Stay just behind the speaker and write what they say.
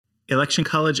Election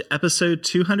College episode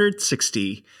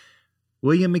 260,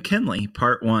 William McKinley,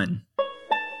 part 1.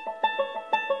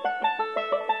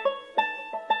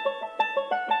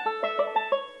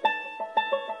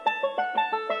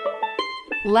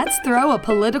 Let's throw a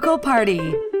political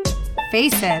party.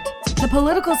 Face it, the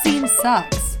political scene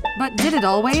sucks, but did it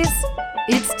always?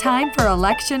 It's time for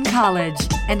Election College,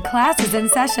 and class is in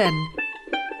session.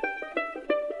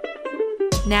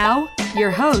 Now,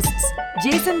 your hosts,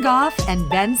 Jason Goff and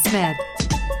Ben Smith.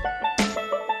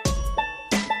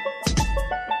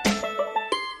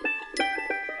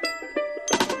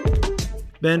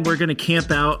 Ben, we're going to camp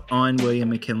out on William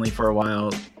McKinley for a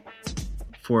while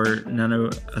for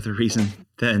none other reason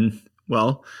than,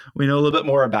 well, we know a little bit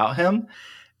more about him,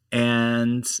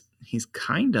 and he's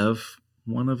kind of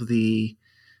one of the,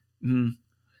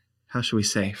 how should we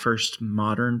say, first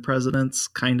modern presidents,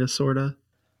 kind of, sort of.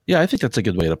 Yeah, I think that's a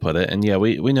good way to put it. And yeah,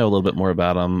 we know a little bit more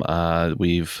about him.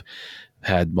 We've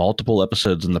had multiple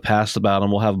episodes in the past about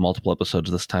him. We'll have multiple episodes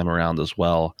this time around as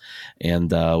well.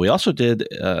 And we also did,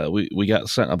 we got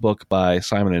sent a book by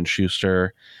Simon &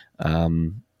 Schuster.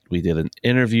 We did an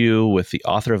interview with the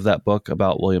author of that book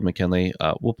about William McKinley.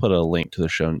 We'll put a link to the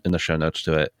show in the show notes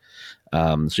to it.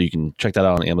 So you can check that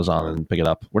out on Amazon and pick it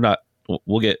up.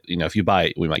 We'll get, if you buy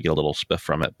it, we might get a little spiff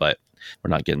from it, but we're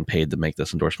not getting paid to make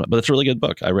this endorsement. But it's a really good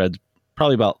book. I read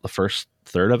probably about the first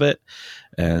third of it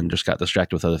and just got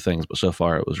distracted with other things. But so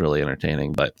far, it was really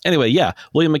entertaining. But anyway, yeah,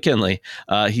 William McKinley,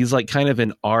 he's like kind of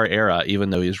in our era,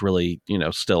 even though he's really,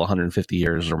 still 150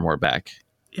 years or more back.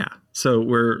 Yeah. So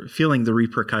we're feeling the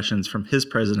repercussions from his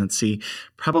presidency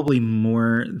probably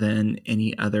more than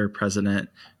any other president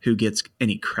who gets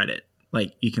any credit.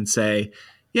 Like you can say,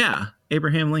 yeah,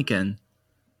 Abraham Lincoln,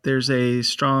 there's a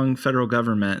strong federal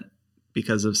government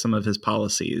because of some of his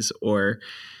policies, or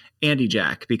Andy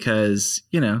Jack because,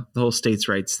 the whole states'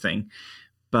 rights thing.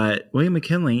 But William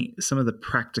McKinley, some of the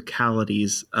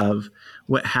practicalities of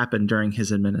what happened during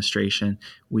his administration,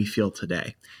 we feel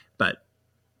today. But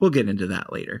we'll get into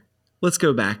that later. Let's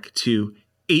go back to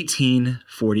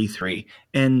 1843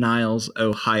 in Niles,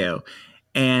 Ohio.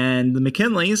 And the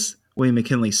McKinleys, William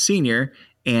McKinley Sr.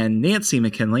 and Nancy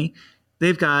McKinley,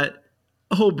 they've got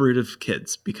a whole brood of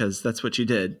kids because that's what you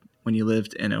did when you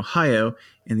lived in Ohio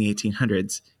in the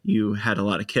 1800s. You had a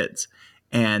lot of kids.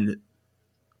 And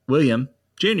William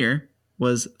Jr.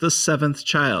 was the seventh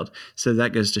child. So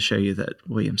that goes to show you that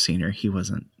William Sr., he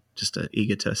wasn't just an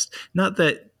egotist. Not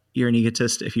that you're an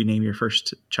egotist if you name your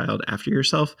first child after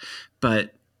yourself,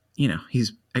 but,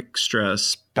 he's extra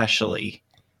specially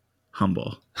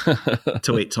humble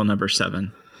to wait till number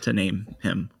 7 to name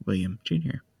him William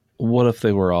Jr. What if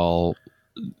they were all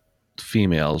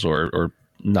females or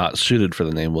not suited for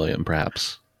the name William,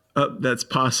 perhaps? That's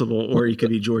possible. Or you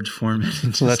could be George Foreman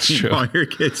and just That's true. All your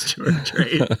kids George,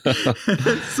 right?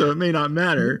 So it may not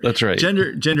matter. That's right.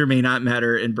 Gender may not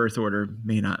matter, and birth order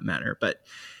may not matter. But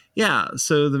yeah,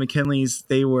 so the McKinleys,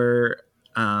 they were,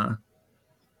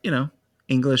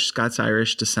 English,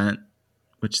 Scots-Irish descent,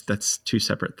 which that's two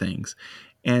separate things.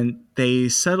 And they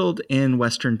settled in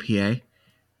Western PA.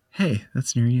 Hey,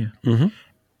 that's near you. Mm-hmm.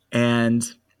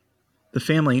 And the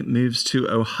family moves to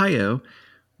Ohio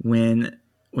when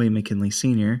William McKinley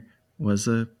Sr. was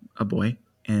a boy,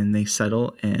 and they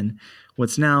settle in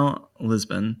what's now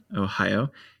Lisbon, Ohio.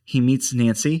 He meets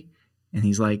Nancy, and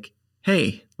he's like,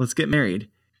 hey, let's get married.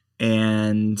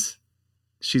 And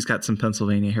she's got some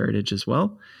Pennsylvania heritage as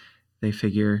well. They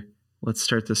figure, let's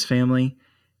start this family.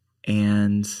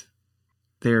 And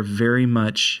they're very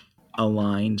much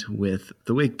aligned with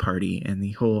the Whig Party and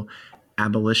the whole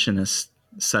abolitionist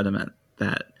sentiment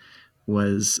that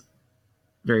was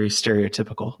very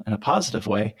stereotypical in a positive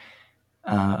way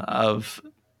of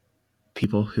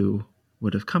people who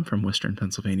would have come from Western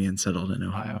Pennsylvania and settled in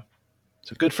Ohio.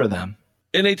 So good for them.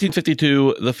 In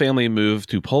 1852, the family moved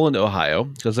to Poland, Ohio,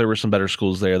 because there were some better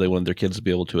schools there they wanted their kids to be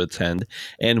able to attend.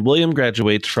 And William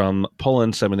graduates from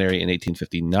Poland Seminary in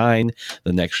 1859.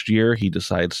 The next year, he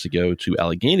decides to go to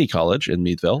Allegheny College in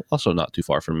Meadville, also not too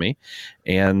far from me,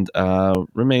 and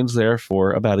remains there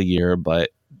for about a year, but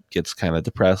gets kind of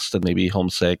depressed and maybe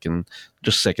homesick and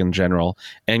just sick in general,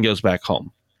 and goes back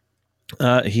home.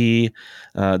 He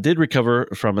did recover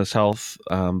from his health,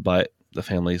 but the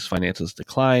family's finances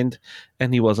declined,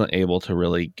 and he wasn't able to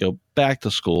really go back to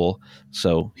school.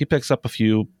 So he picks up a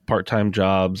few part-time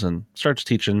jobs and starts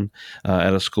teaching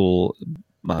at a school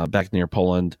back near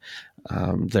Poland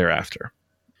thereafter.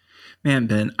 Man,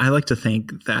 Ben, I like to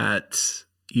think that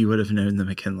you would have known the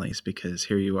McKinleys because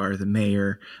here you are, the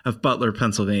mayor of Butler,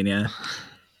 Pennsylvania.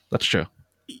 That's true.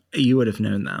 You would have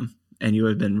known them, and you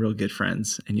would have been real good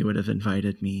friends, and you would have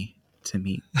invited me to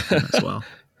meet them as well.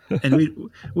 and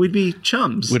we'd be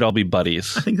chums. We'd all be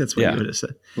buddies. I think that's what you would have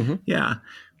said. Mm-hmm. Yeah.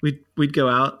 We'd go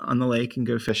out on the lake and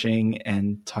go fishing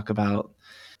and talk about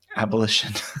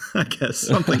abolition, I guess,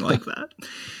 something like that.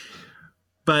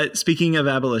 But speaking of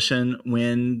abolition,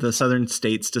 when the southern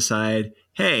states decide,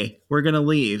 hey, we're going to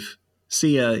leave,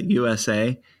 see ya,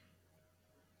 USA,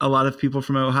 a lot of people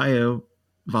from Ohio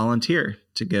volunteer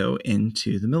to go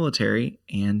into the military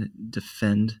and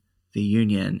defend the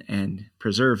Union and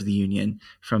preserve the Union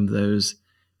from those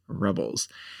rebels.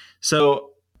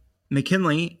 So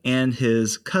McKinley and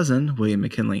his cousin, William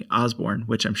McKinley Osborne,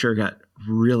 which I'm sure got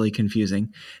really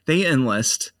confusing, they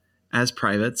enlist as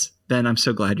privates. Ben, I'm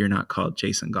so glad you're not called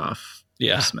Jason Goff.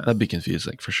 Yeah, Smith. That'd be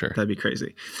confusing for sure. That'd be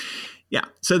crazy. Yeah,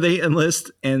 so they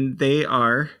enlist and they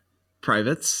are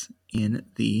privates in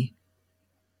the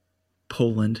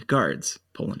Poland Guards,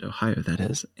 Poland, Ohio, that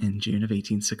is, in June of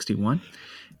 1861.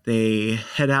 They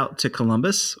head out to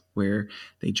Columbus, where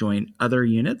they join other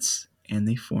units, and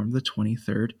they form the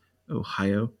 23rd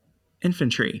Ohio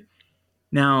Infantry.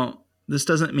 Now, this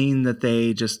doesn't mean that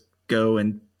they just go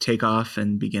and take off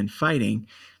and begin fighting.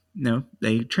 No,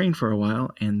 they train for a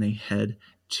while, and they head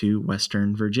to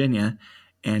Western Virginia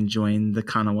and join the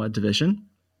Kanawha Division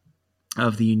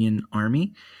of the Union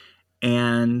Army,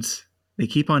 and they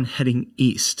keep on heading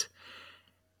east.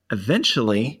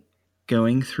 Eventually,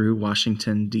 going through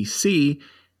Washington, D.C.,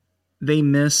 they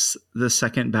miss the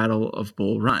Second Battle of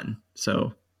Bull Run.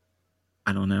 So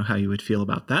I don't know how you would feel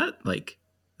about that. Like,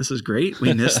 this is great.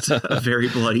 We missed a very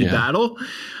bloody battle.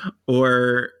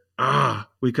 Or,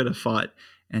 we could have fought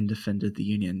and defended the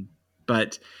Union.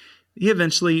 But he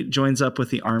eventually joins up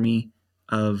with the Army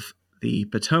of the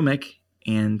Potomac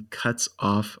and cuts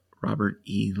off Robert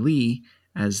E. Lee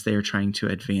as they're trying to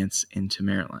advance into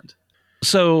Maryland.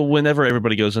 So whenever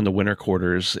everybody goes into winter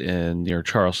quarters near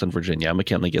Charleston, Virginia,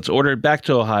 McKinley gets ordered back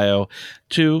to Ohio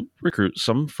to recruit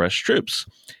some fresh troops.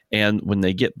 And when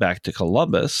they get back to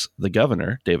Columbus, the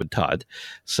governor, David Todd,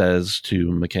 says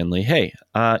to McKinley, hey,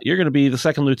 you're going to be the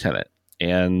second lieutenant.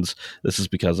 And this is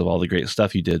because of all the great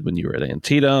stuff you did when you were at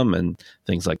Antietam and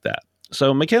things like that.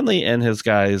 So McKinley and his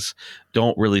guys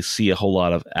don't really see a whole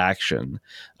lot of action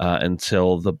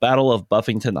until the Battle of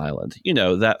Buffington Island. You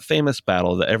know, that famous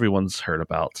battle that everyone's heard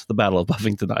about, the Battle of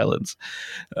Buffington Islands.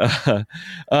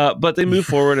 But they move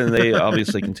forward, and they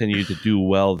obviously continue to do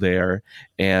well there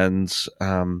and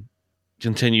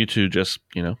continue to just,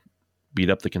 beat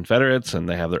up the Confederates, and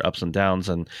they have their ups and downs.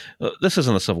 And this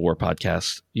isn't a Civil War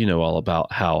podcast. You know all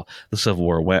about how the Civil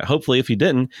War went. Hopefully, if you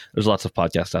didn't, there's lots of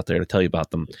podcasts out there to tell you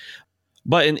about them.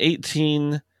 But in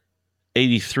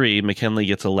 1883, McKinley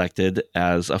gets elected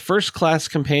as a first-class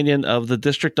companion of the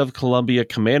District of Columbia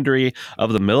Commandery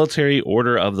of the Military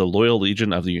Order of the Loyal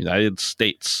Legion of the United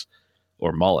States,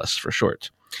 or MOLLIS for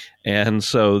short. And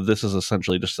so this is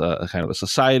essentially just a kind of a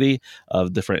society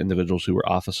of different individuals who were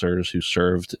officers who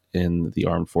served in the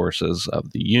armed forces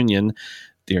of the Union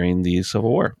during the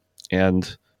Civil War.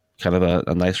 And kind of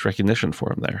a nice recognition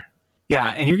for him there.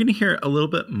 Yeah, and you're going to hear a little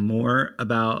bit more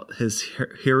about his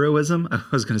heroism. I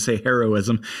was going to say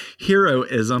heroism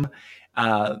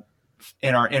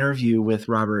in our interview with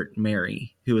Robert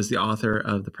Mary, who is the author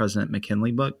of the President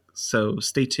McKinley book. So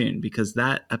stay tuned, because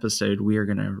that episode we are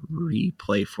going to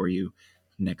replay for you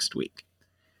next week.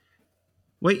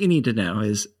 What you need to know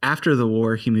is after the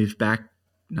war, he moved back,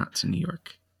 not to New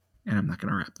York, and I'm not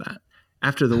going to wrap that.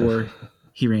 After the war,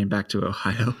 he ran back to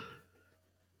Ohio,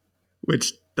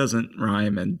 which doesn't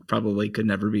rhyme and probably could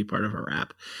never be part of a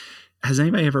rap. Has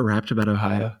anybody ever rapped about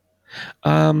Ohio?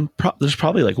 There's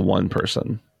probably like one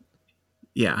person.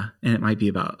 Yeah, and it might be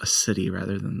about a city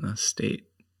rather than the state.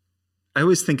 I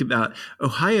always think about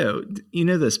Ohio. You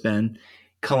know this, Ben.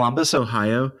 Columbus,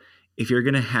 Ohio, if you're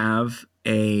going to have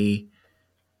a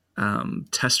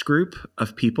test group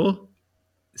of people,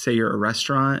 say you're a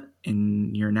restaurant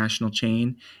in your national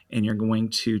chain and you're going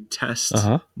to test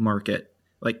market,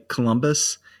 like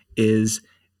Columbus is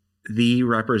the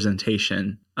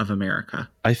representation of America.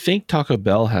 I think Taco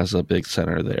Bell has a big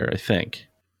center there, I think.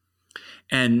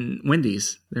 And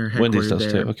Wendy's, they're headquartered Wendy's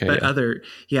does there. too. Okay,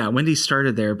 but Wendy's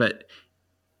started there, but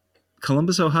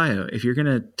Columbus, Ohio, if you're going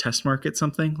to test market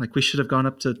something, like we should have gone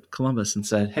up to Columbus and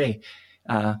said, hey,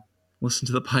 listen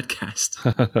to the podcast.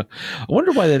 I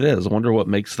wonder why that is. I wonder what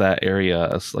makes that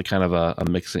area like kind of a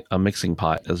mixing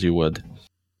pot, as you would.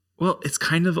 Well, it's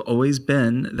kind of always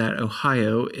been that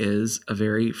Ohio is a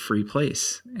very free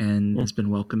place and has been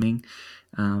welcoming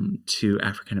to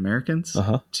African Americans,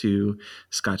 to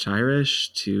Scotch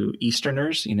Irish, to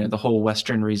Easterners, the whole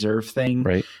Western Reserve thing.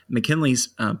 Right. McKinley's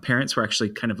parents were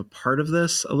actually kind of a part of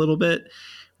this a little bit,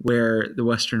 where the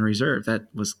Western Reserve, that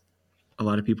was a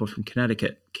lot of people from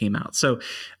Connecticut came out. So,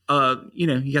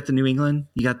 you got the New England,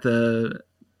 you got the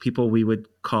people we would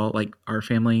call like our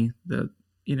family, the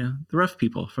rough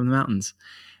people from the mountains.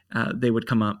 They would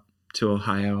come up to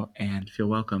Ohio and feel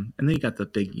welcome. And then you got the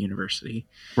big university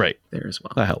right there as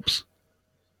well. That helps.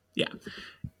 Yeah.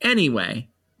 Anyway,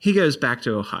 he goes back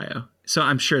to Ohio. So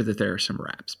I'm sure that there are some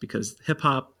raps because hip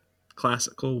hop,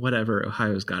 classical, whatever,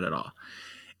 Ohio's got it all.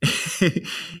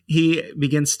 He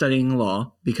begins studying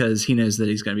law because he knows that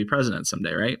he's going to be president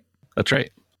someday, right? That's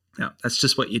right. No, that's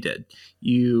just what you did.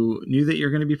 You knew that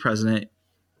you're going to be president.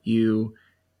 You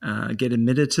get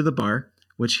admitted to the bar,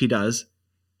 which he does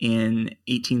in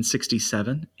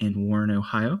 1867 in Warren,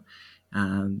 Ohio.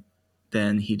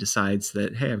 Then he decides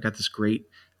that, hey, I've got this great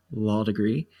law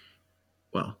degree.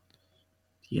 Well,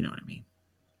 you know what I mean.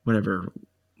 Whatever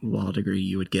law degree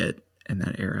you would get in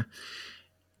that era.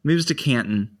 Moves to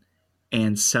Canton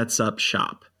and sets up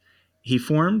shop. He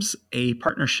forms a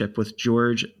partnership with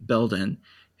George Belden,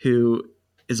 who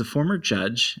is a former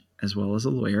judge as well as a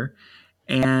lawyer,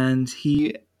 and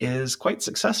he is quite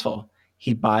successful.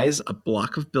 He buys a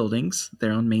block of buildings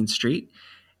there on Main Street,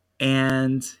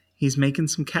 and he's making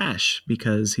some cash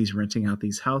because he's renting out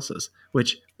these houses,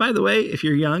 which, by the way, if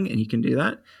you're young and you can do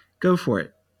that, go for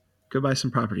it. Go buy some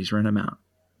properties, rent them out,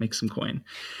 make some coin.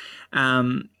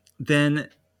 Then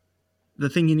the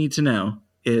thing you need to know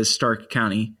is Stark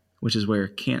County, which is where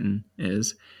Canton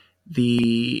is.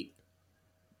 The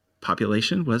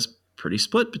population was pretty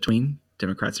split between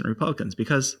Democrats and Republicans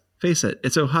because, face it,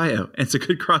 it's Ohio. It's a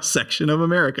good cross-section of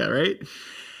America, right?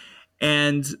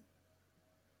 And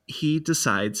he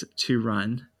decides to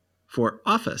run for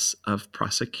office of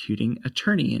prosecuting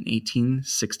attorney in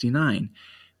 1869,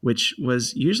 which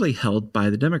was usually held by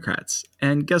the Democrats.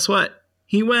 And guess what?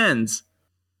 He wins.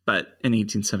 But in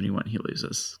 1871, he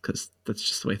loses because that's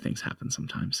just the way things happen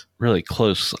sometimes. Really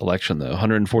close election, though.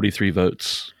 143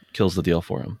 votes kills the deal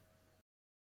for him.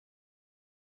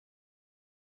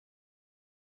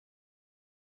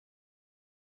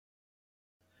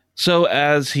 So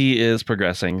as he is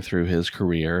progressing through his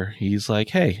career, he's like,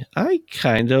 hey, I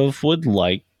kind of would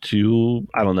like to,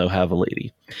 have a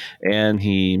lady. And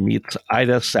he meets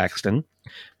Ida Saxton,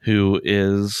 who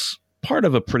is part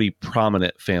of a pretty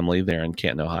prominent family there in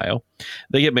Canton, Ohio.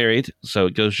 They get married, so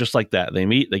it goes just like that. They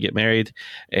meet, they get married,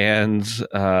 and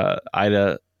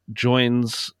Ida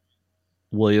joins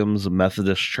William's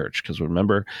Methodist Church, because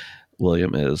remember,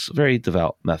 William is very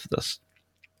devout Methodist.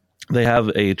 They have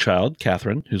a child,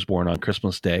 Catherine, who's born on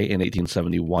Christmas Day in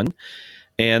 1871,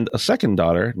 and a second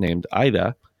daughter named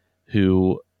Ida,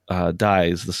 who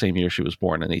dies the same year she was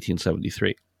born in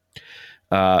 1873.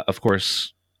 Of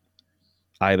course,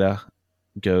 Ida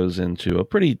goes into a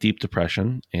pretty deep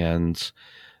depression, and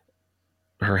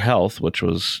her health, which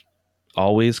was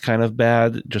always kind of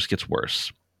bad, just gets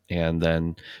worse. And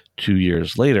then 2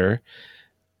 years later,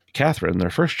 Catherine, their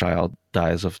first child,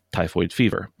 dies of typhoid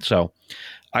fever. So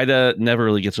Ida never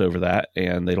really gets over that,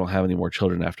 and they don't have any more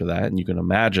children after that. And you can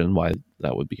imagine why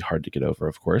that would be hard to get over,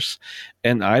 of course.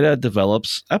 And Ida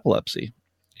develops epilepsy.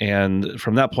 And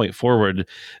from that point forward,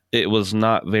 it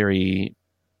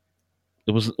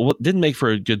didn't make for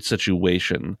a good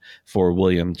situation for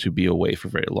William to be away for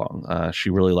very long. She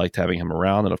really liked having him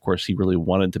around, and of course he really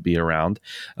wanted to be around,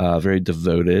 very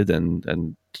devoted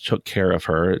and took care of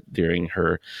her during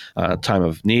her time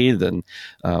of need. And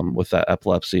with that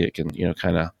epilepsy, it can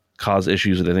kind of cause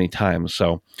issues at any time.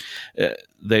 So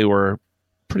they were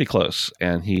pretty close,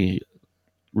 and he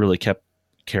really kept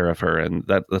care of her. And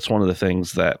that's one of the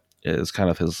things that is kind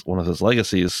of one of his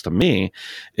legacies to me,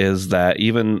 is that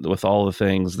even with all the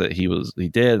things that he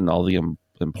did and all the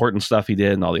important stuff he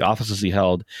did and all the offices he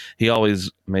held, he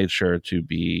always made sure to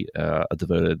be a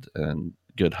devoted and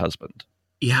good husband.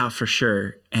 Yeah, for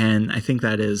sure. And I think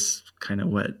that is kind of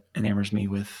what enamors me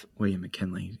with William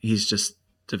McKinley. He's just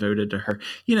devoted to her.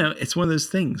 It's one of those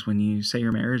things when you say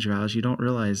your marriage vows, you don't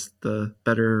realize the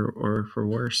better or for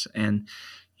worse. And,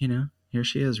 here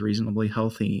she is, reasonably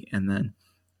healthy, and then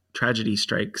tragedy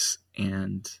strikes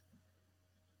and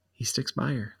he sticks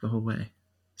by her the whole way.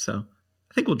 So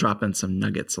I think we'll drop in some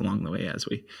nuggets along the way as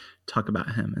we talk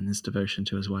about him and his devotion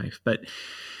to his wife. But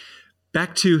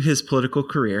back to his political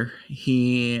career,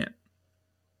 he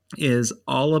is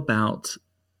all about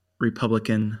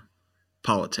Republican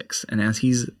politics. And as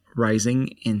he's rising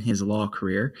in his law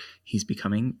career, he's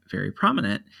becoming very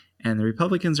prominent, and the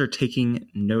Republicans are taking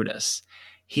notice.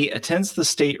 He attends the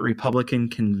state Republican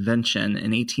convention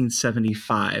in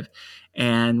 1875.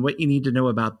 And what you need to know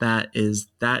about that is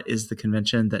the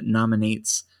convention that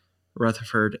nominates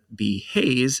Rutherford B.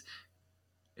 Hayes,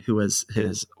 who was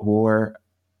his war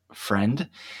friend,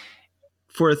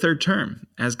 for a third term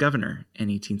as governor in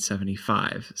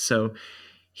 1875. So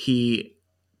he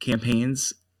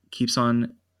campaigns, keeps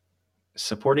on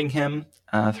supporting him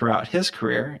throughout his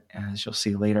career, as you'll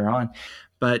see later on.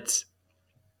 But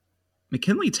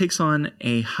McKinley takes on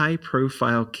a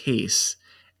high-profile case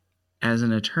as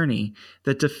an attorney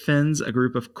that defends a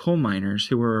group of coal miners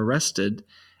who were arrested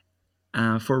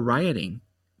for rioting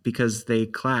because they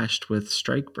clashed with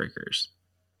strikebreakers.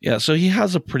 Yeah, so he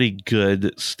has a pretty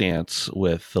good stance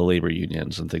with the labor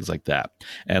unions and things like that.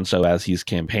 And so as he's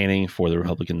campaigning for the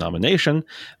Republican nomination,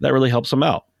 that really helps him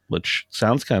out, which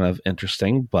sounds kind of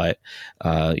interesting. But,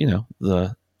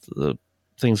 the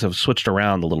things have switched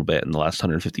around a little bit in the last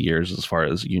 150 years as far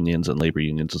as unions and labor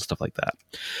unions and stuff like that.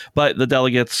 But the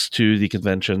delegates to the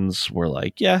conventions were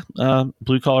like,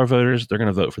 blue-collar voters, they're going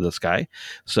to vote for this guy.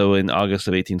 So in August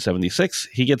of 1876,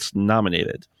 he gets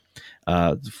nominated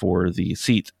for the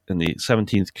seat in the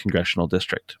 17th Congressional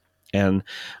District. And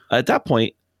at that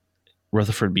point,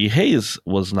 Rutherford B. Hayes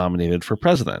was nominated for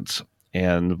president.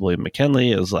 And William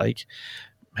McKinley is like,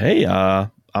 hey,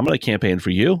 I'm going to campaign for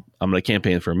you. I'm going to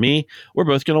campaign for me. We're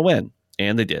both going to win.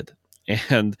 And they did.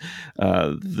 And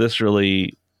this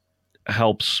really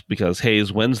helps because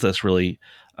Hayes wins this really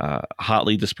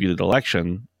hotly disputed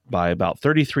election by about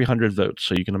 3,300 votes.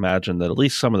 So you can imagine that at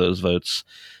least some of those votes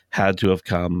had to have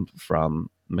come from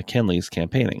McKinley's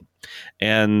campaigning.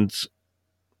 And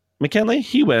McKinley,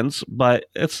 he wins, but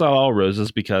it's not all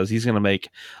roses because he's going to make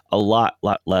a lot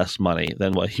less money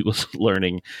than what he was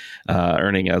earning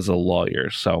as a lawyer.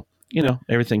 So,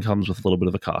 everything comes with a little bit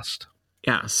of a cost.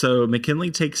 Yeah, so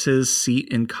McKinley takes his seat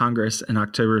in Congress in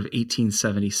October of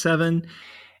 1877,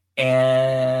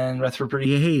 and Rutherford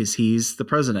B. Hayes, he's the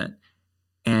president.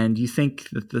 And you think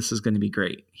that this is going to be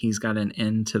great. He's got an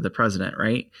end to the president,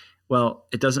 right? Well,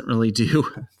 it doesn't really do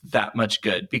that much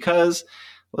good because,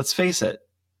 let's face it,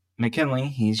 McKinley,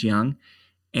 he's young,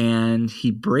 and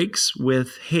he breaks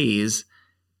with Hayes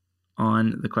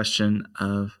on the question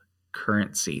of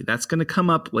currency. That's going to come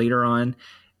up later on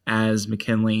as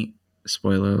McKinley,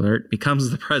 spoiler alert,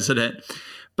 becomes the president.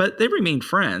 But they remained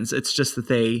friends. It's just that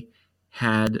they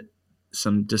had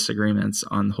some disagreements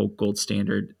on the whole gold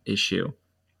standard issue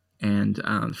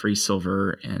and free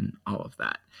silver and all of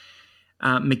that.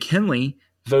 McKinley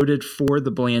voted for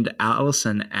the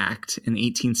Bland-Allison Act in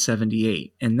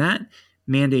 1878, and that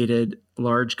mandated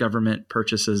large government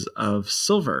purchases of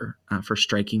silver for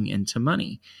striking into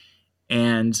money.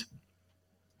 And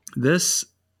this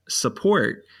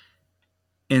support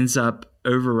ends up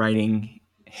overriding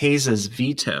Hayes's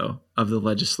veto of the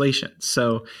legislation.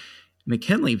 So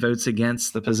McKinley votes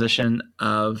against the position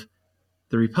of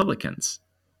the Republicans,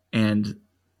 and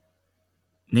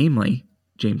namely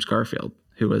James Garfield,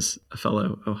 who was a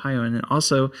fellow Ohioan and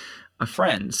also a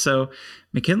friend. So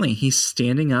McKinley, he's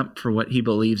standing up for what he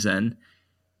believes in.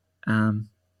 And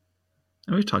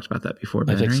we've talked about that before,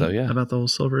 Ben, I think right? so, yeah. About the whole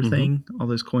silver thing. All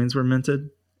those coins were minted.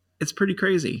 It's pretty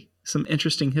crazy. Some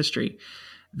interesting history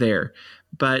there.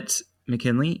 But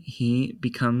McKinley, he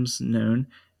becomes known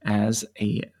as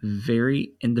a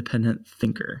very independent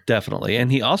thinker. Definitely.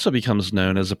 And he also becomes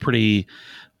known as a pretty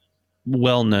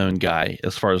well-known guy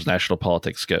as far as national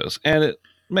politics goes. And it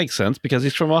makes sense because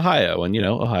he's from Ohio, and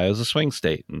Ohio is a swing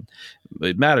state, and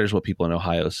it matters what people in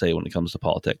Ohio say when it comes to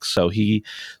politics. So he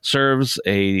serves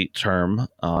a term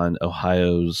on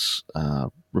Ohio's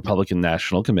Republican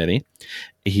National Committee.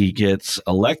 He gets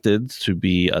elected to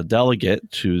be a delegate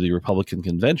to the Republican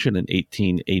Convention in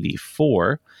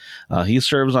 1884. He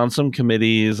serves on some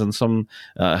committees and some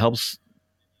helps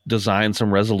design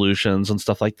some resolutions and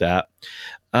stuff like that.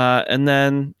 And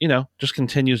then, just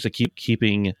continues to keep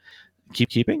keeping.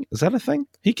 Is that a thing?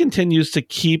 He continues to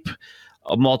keep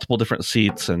multiple different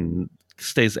seats and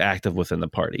stays active within the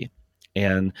party.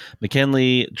 And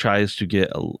McKinley tries to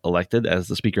get elected as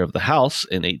the Speaker of the House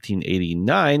in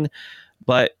 1889,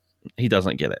 but he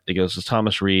doesn't get it. It goes to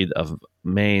Thomas Reed of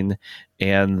Maine,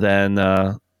 and then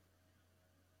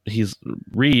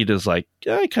Reed is like,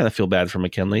 I kind of feel bad for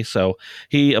McKinley, so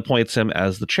he appoints him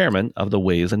as the chairman of the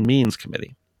Ways and Means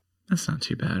Committee. That's not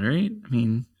too bad, right? I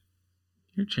mean,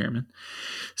 you're chairman.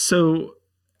 So,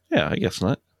 yeah, I guess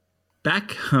not.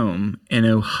 Back home in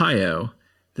Ohio,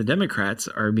 the Democrats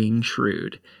are being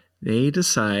shrewd. They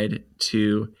decide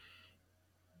to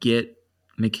get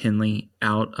McKinley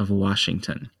out of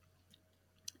Washington.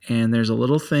 And there's a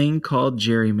little thing called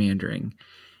gerrymandering.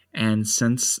 And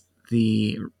since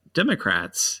the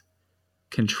Democrats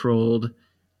controlled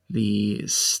the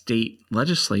state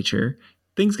legislature,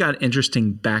 things got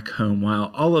interesting back home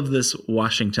while all of this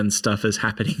Washington stuff is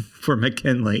happening for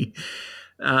McKinley.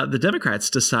 The Democrats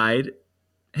decide,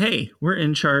 hey, we're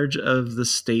in charge of the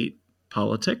state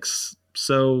politics.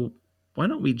 So why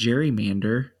don't we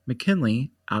gerrymander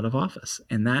McKinley out of office?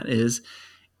 And that is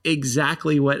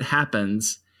exactly what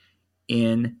happens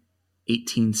in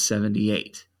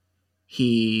 1878.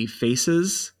 He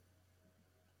faces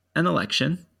an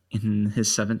election in his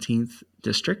 17th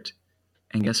district.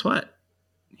 And guess what?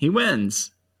 He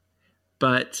wins.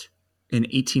 But in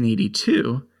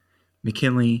 1882,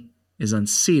 McKinley is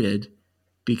unseated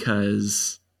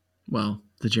because, well,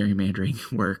 the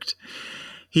gerrymandering worked.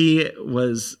 He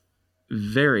was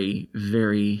very,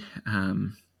 very,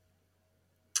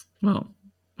 well,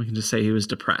 we can just say he was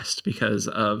depressed because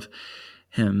of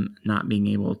him not being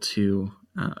able to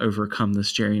overcome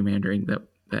this gerrymandering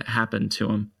that happened to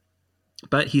him.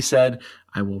 But he said,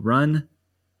 I will run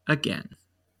again.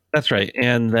 That's right.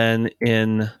 And then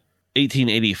in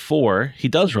 1884, he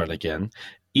does run again.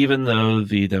 Even though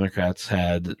the Democrats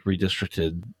had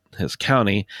redistricted his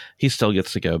county, he still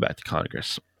gets to go back to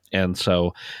Congress. And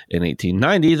so in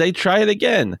 1890, they try it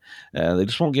again. They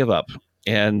just won't give up.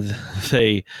 And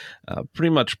they pretty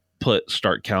much put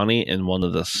Stark County in one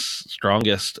of the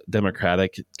strongest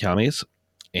Democratic counties.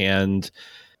 And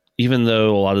even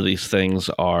though a lot of these things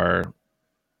are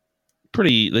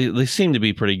they seem to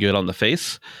be pretty good on the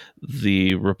face,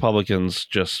 the Republicans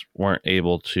just weren't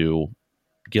able to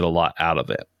get a lot out of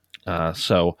it.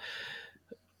 So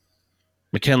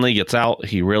McKinley gets out.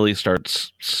 He really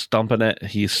starts stumping it.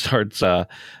 He starts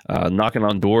knocking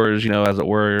on doors, as it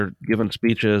were, giving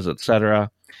speeches, etc.,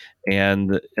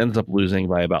 and ends up losing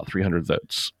by about 300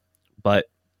 votes. But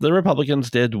the Republicans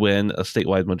did win a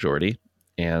statewide majority,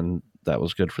 and that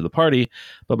was good for the party.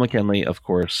 But McKinley, of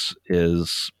course,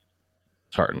 is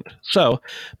disheartened. So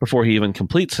before he even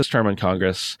completes his term in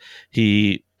Congress,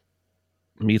 he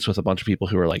meets with a bunch of people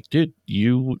who are like, dude,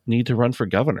 you need to run for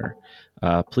governor.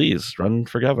 Please run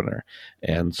for governor.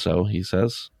 And so he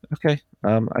says, okay,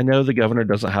 I know the governor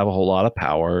doesn't have a whole lot of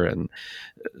power and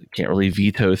can't really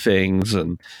veto things,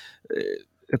 and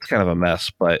it's kind of a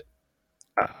mess, but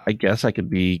I guess I could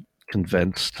be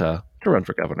convinced to run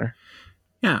for governor.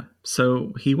 Yeah,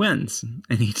 so he wins in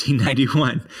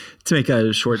 1891. To make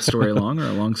a short story long, or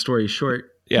a long story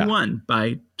short, yeah. He won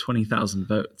by 20,000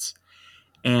 votes.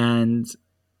 And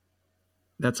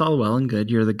that's all well and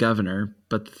good. You're the governor.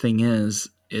 But the thing is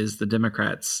the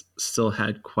Democrats still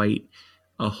had quite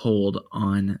a hold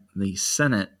on the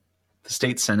Senate, the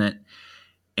state Senate.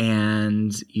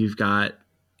 And you've got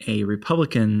a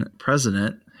Republican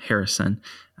president, Harrison,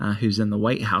 who's in the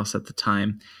White House at the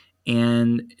time.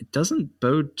 And it doesn't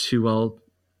bode too well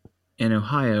in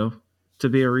Ohio to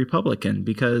be a Republican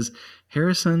because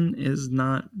Harrison is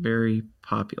not very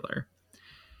popular.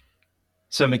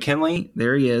 So McKinley,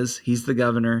 there he is. He's the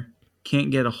governor.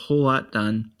 Can't get a whole lot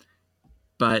done.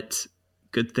 But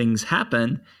good things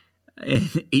happen in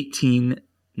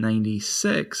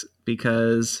 1896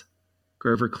 because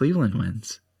Grover Cleveland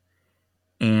wins.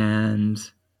 And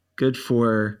good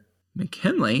for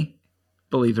McKinley,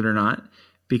 believe it or not,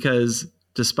 because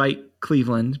despite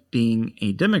Cleveland being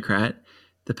a Democrat,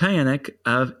 the Panic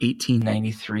of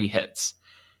 1893 hits.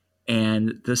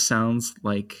 And this sounds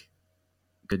like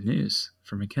good news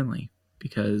for McKinley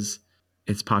because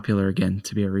it's popular again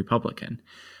to be a Republican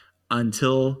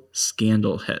until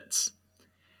scandal hits.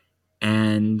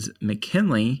 And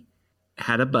McKinley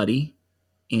had a buddy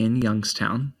in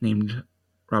Youngstown named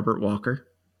Robert Walker.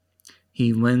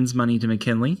 He lends money to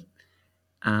McKinley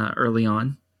early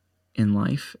on in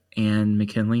life, and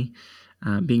McKinley,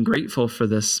 being grateful for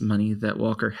this money that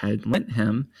Walker had lent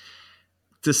him,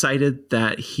 decided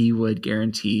that he would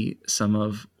guarantee some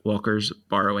of Walker's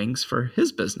borrowings for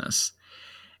his business.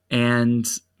 And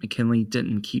McKinley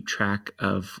didn't keep track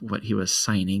of what he was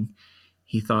signing.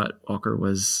 He thought Walker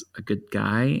was a good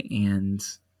guy and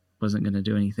wasn't going to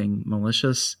do anything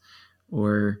malicious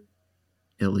or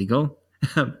illegal,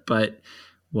 but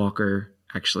Walker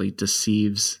actually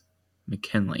deceives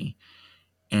McKinley,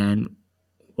 and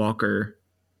Walker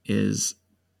is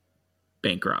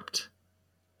bankrupt,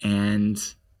 and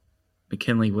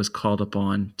McKinley was called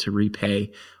upon to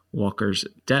repay Walker's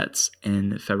debts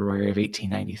in February of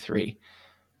 1893.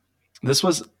 This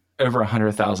was over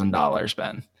 $100,000,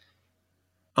 Ben.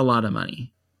 A lot of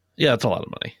money. Yeah, it's a lot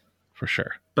of money, for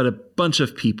sure. But a bunch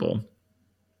of people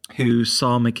who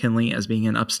saw McKinley as being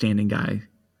an upstanding guy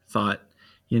thought,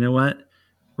 you know what?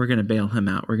 We're going to bail him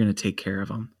out. We're going to take care of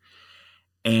him.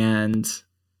 And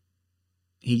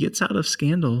he gets out of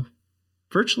scandal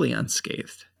virtually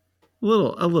unscathed. A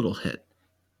little hit,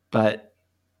 but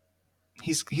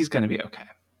he's going to be okay.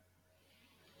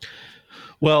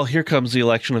 Well, here comes the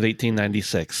election of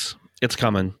 1896. It's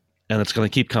coming. And it's going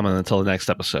to keep coming until the next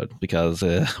episode because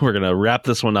we're going to wrap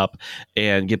this one up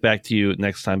and get back to you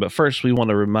next time. But first, we want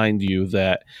to remind you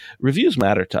that reviews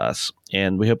matter to us,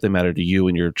 and we hope they matter to you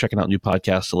when you're checking out new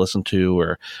podcasts to listen to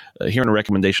or hearing a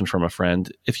recommendation from a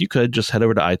friend. If you could, just head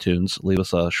over to iTunes, leave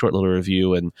us a short little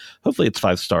review, and hopefully it's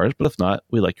 5 stars. But if not,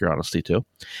 we like your honesty too.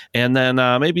 And then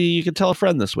maybe you could tell a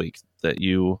friend this week that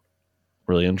you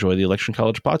really enjoy the Election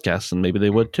College podcast, and maybe they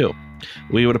would too.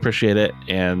 We would appreciate it,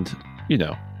 and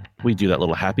we do that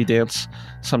little happy dance.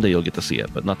 Someday you'll get to see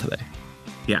it, but not today.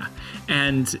 Yeah.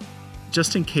 And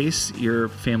just in case your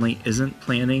family isn't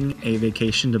planning a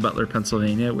vacation to Butler,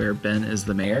 Pennsylvania, where Ben is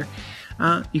the mayor,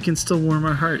 you can still warm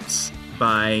our hearts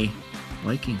by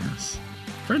liking us,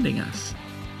 friending us,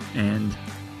 and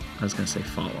I was going to say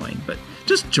following, but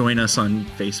just join us on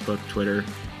Facebook, Twitter,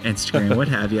 Instagram, what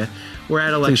have you. We're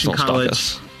at Election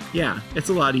College. Yeah, it's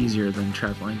a lot easier than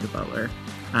traveling to Butler.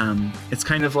 It's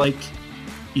kind of like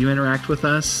you interact with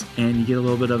us and you get a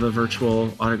little bit of a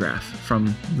virtual autograph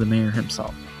from the mayor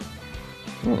himself.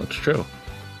 Oh, that's true.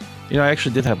 I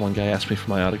actually did have one guy ask me for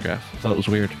my autograph. I thought it was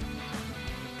weird.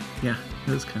 Yeah,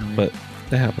 it was kind of weird.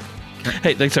 But it happened. Okay.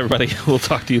 Hey, thanks everybody. We'll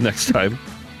talk to you next time.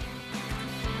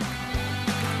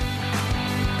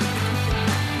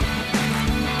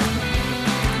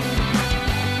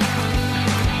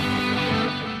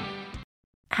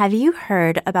 Have you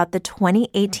heard about the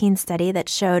 2018 study that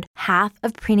showed half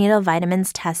of prenatal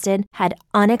vitamins tested had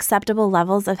unacceptable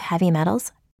levels of heavy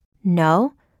metals?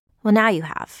 No? Well, now you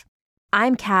have.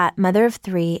 I'm Kat, mother of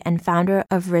 3 and founder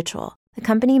of Ritual, the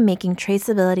company making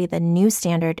traceability the new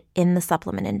standard in the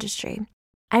supplement industry.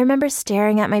 I remember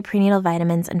staring at my prenatal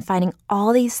vitamins and finding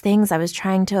all these things I was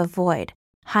trying to avoid: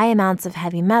 high amounts of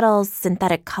heavy metals,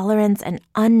 synthetic colorants, and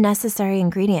unnecessary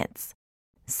ingredients.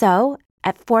 So,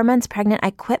 at 4 months pregnant,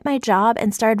 I quit my job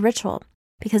and started Ritual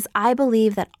because I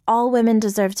believe that all women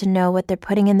deserve to know what they're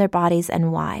putting in their bodies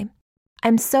and why.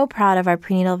 I'm so proud of our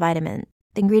prenatal vitamin.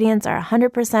 The ingredients are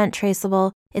 100%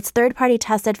 traceable, it's third-party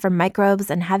tested for microbes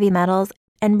and heavy metals,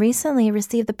 and recently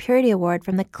received the Purity Award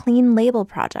from the Clean Label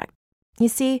Project. You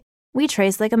see, we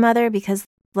trace like a mother because,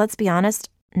 let's be honest,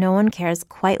 no one cares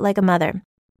quite like a mother.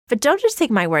 But don't just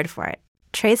take my word for it.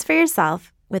 Trace for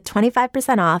yourself with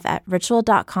 25% off at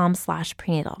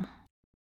ritual.com/prenatal.